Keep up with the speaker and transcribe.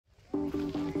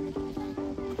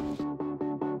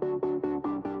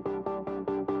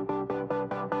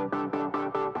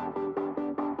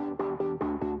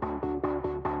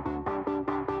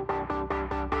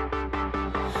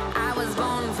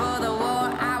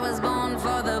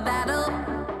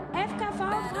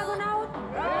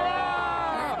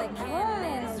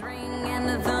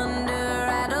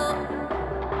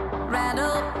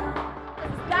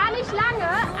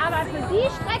die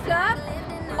Strecke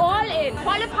all in,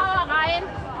 volle Power rein.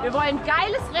 Wir wollen ein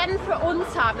geiles Rennen für uns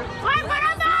haben. Freuen wir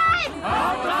uns ein!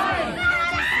 Auf rein!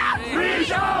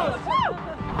 Reach out!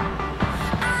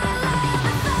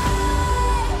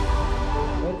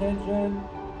 Attention,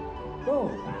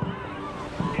 go!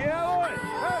 Jawohl!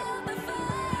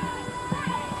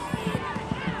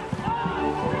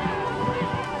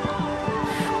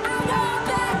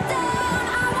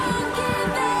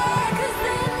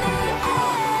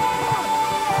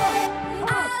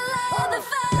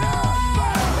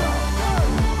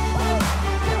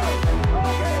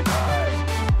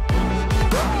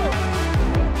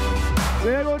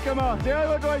 Sehr gut gemacht, sehr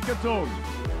gut durchgezogen.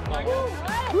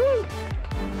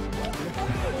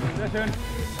 Sehr schön.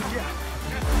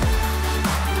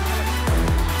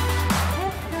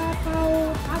 FKV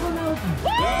Dragonauten.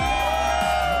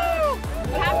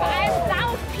 Wir haben vor allem sau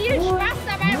viel Spaß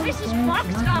dabei, richtig Bock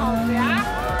drauf, ja?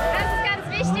 Das ist ganz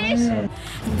wichtig.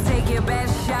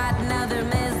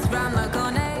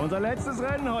 Unser letztes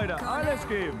Rennen heute, alles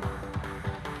geben.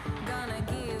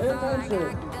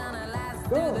 Attention,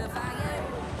 go!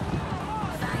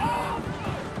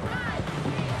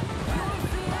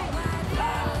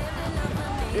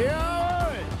 Jawohl!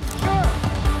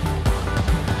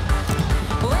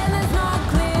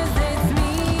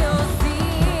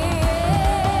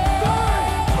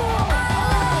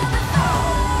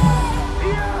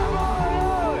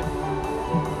 Jawohl!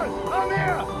 Komm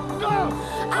her! Drauf!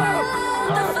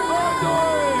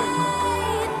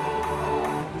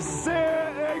 Sehr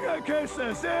enge Kiste,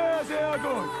 sehr, sehr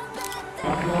gut.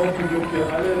 Ablaufen dürft ihr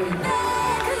alle.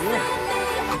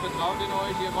 Vertraut in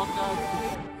euch, ihr rockt das.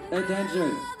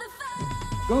 Attention,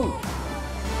 go!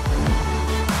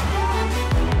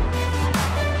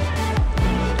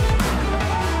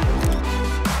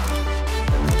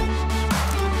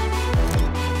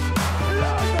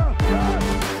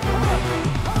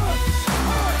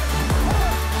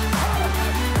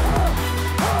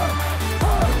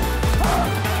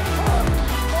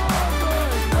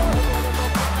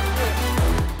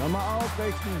 Nochmal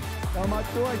aufrichten, nochmal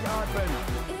durchatmen.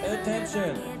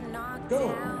 Attention,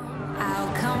 go!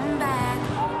 I'll come back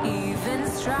even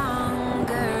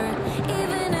stronger.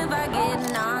 Even if I get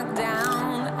knocked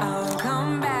down, I'll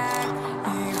come back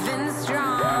even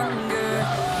stronger.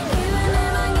 Even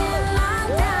if I get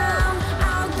knocked down,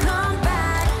 I'll come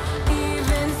back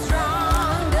even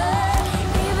stronger.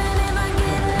 Even if I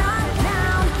get knocked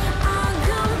down, I'll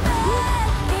come back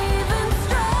even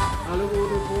stronger. Alle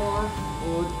Boote vor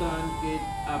und dann geht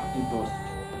ab die Post.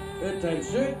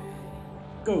 Attention,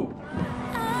 go!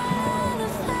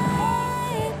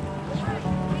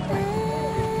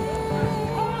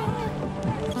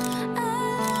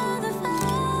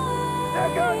 Er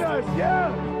kann das, ja!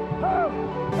 Hopp,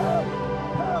 hopp,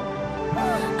 hopp,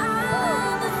 hopp, hopp.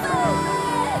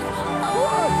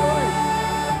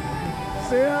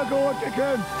 Sehr gut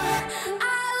gekämpft.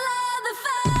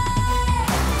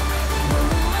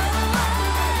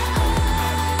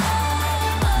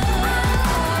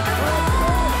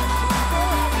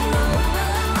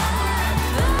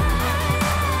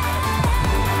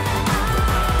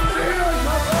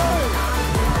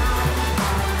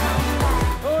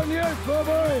 Und jetzt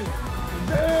vorbei.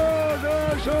 Sehr,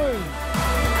 sehr schön.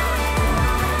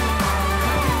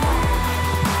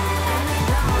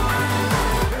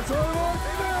 Jetzt holen wir uns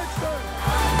die nächste.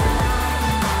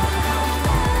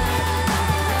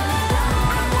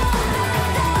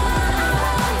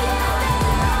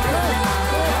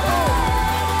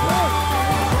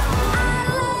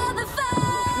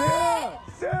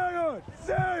 Sehr gut,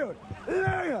 sehr gut.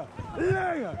 Länger,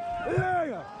 länger,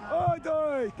 länger. Und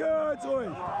durch, ganz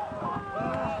ruhig.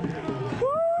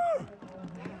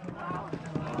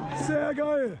 Sehr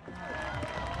geil.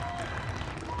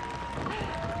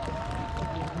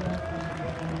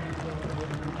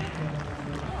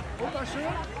 Und war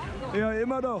schön? Ja,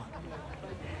 immer doch.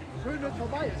 Schön, wenn es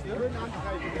vorbei ist, ne? Schön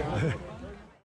anstreichen.